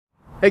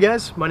Hey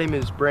guys, my name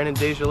is Brandon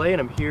Desjardins and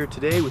I'm here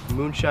today with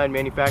Moonshine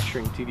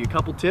Manufacturing to give you a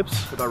couple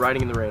tips about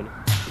riding in the rain.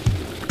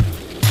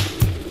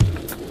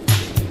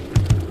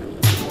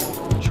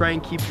 Try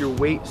and keep your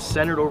weight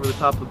centered over the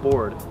top of the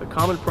board. A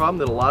common problem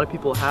that a lot of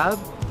people have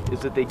is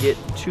that they get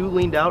too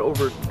leaned out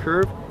over the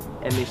curve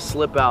and they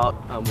slip out.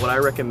 What I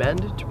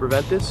recommend to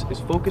prevent this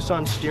is focus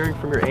on steering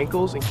from your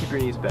ankles and keep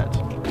your knees bent.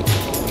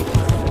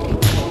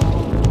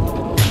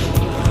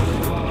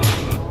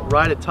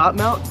 Ride a top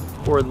mount,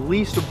 or at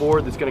least a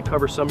board that's going to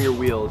cover some of your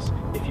wheels.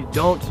 If you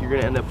don't, you're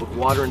going to end up with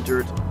water and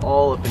dirt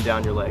all up and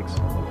down your legs.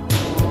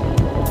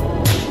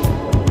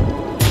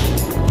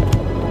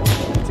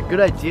 It's a good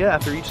idea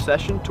after each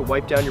session to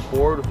wipe down your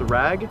board with a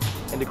rag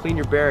and to clean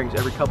your bearings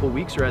every couple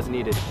weeks or as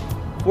needed.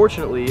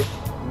 Fortunately,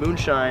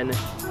 Moonshine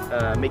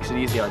makes it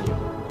easy on you.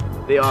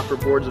 They offer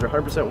boards that are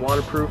 100%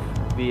 waterproof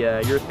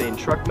via urethane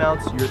truck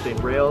mounts,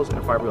 urethane rails, and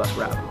a fiberglass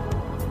wrap.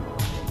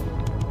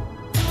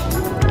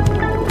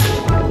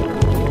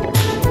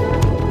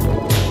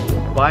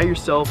 Buy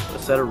yourself a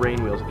set of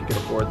rain wheels if you can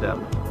afford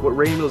them. What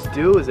rain wheels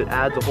do is it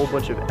adds a whole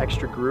bunch of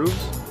extra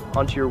grooves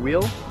onto your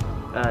wheel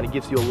and it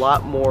gives you a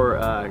lot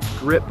more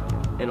grip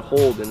and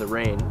hold in the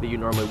rain that you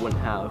normally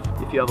wouldn't have.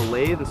 If you have a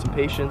lathe and some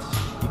patience,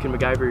 you can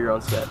MacGyver your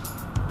own set.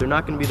 They're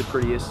not going to be the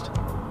prettiest,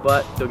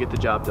 but they'll get the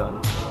job done.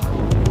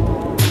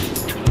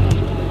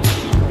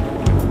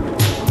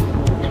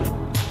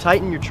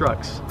 Tighten your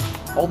trucks.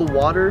 All the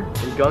water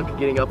and gunk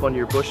getting up onto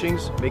your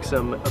bushings makes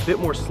them a bit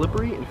more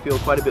slippery and feel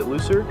quite a bit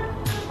looser.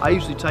 I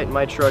usually tighten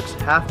my trucks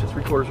 1/2 to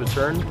 3/4 of a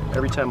turn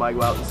every time I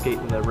go out and skate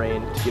in the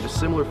rain to give a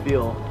similar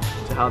feel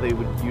to how they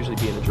would usually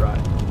be in the dry.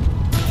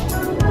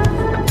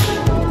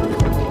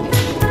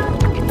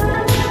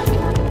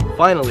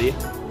 Finally,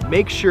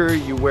 make sure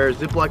you wear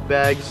Ziploc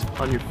bags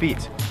on your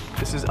feet.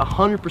 This is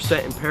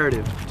 100%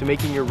 imperative to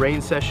making your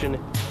rain session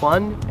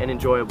fun and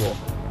enjoyable.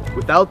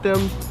 Without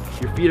them,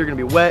 your feet are going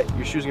to be wet,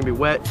 your shoes are going to be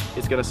wet,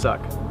 it's going to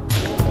suck.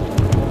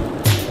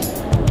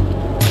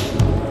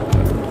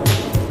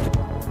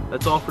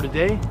 That's all for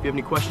today. If you have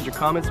any questions or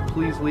comments,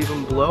 please leave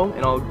them below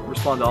and I'll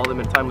respond to all of them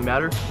in a timely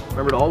manner.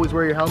 Remember to always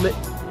wear your helmet,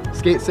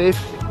 skate safe,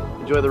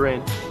 enjoy the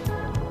rain.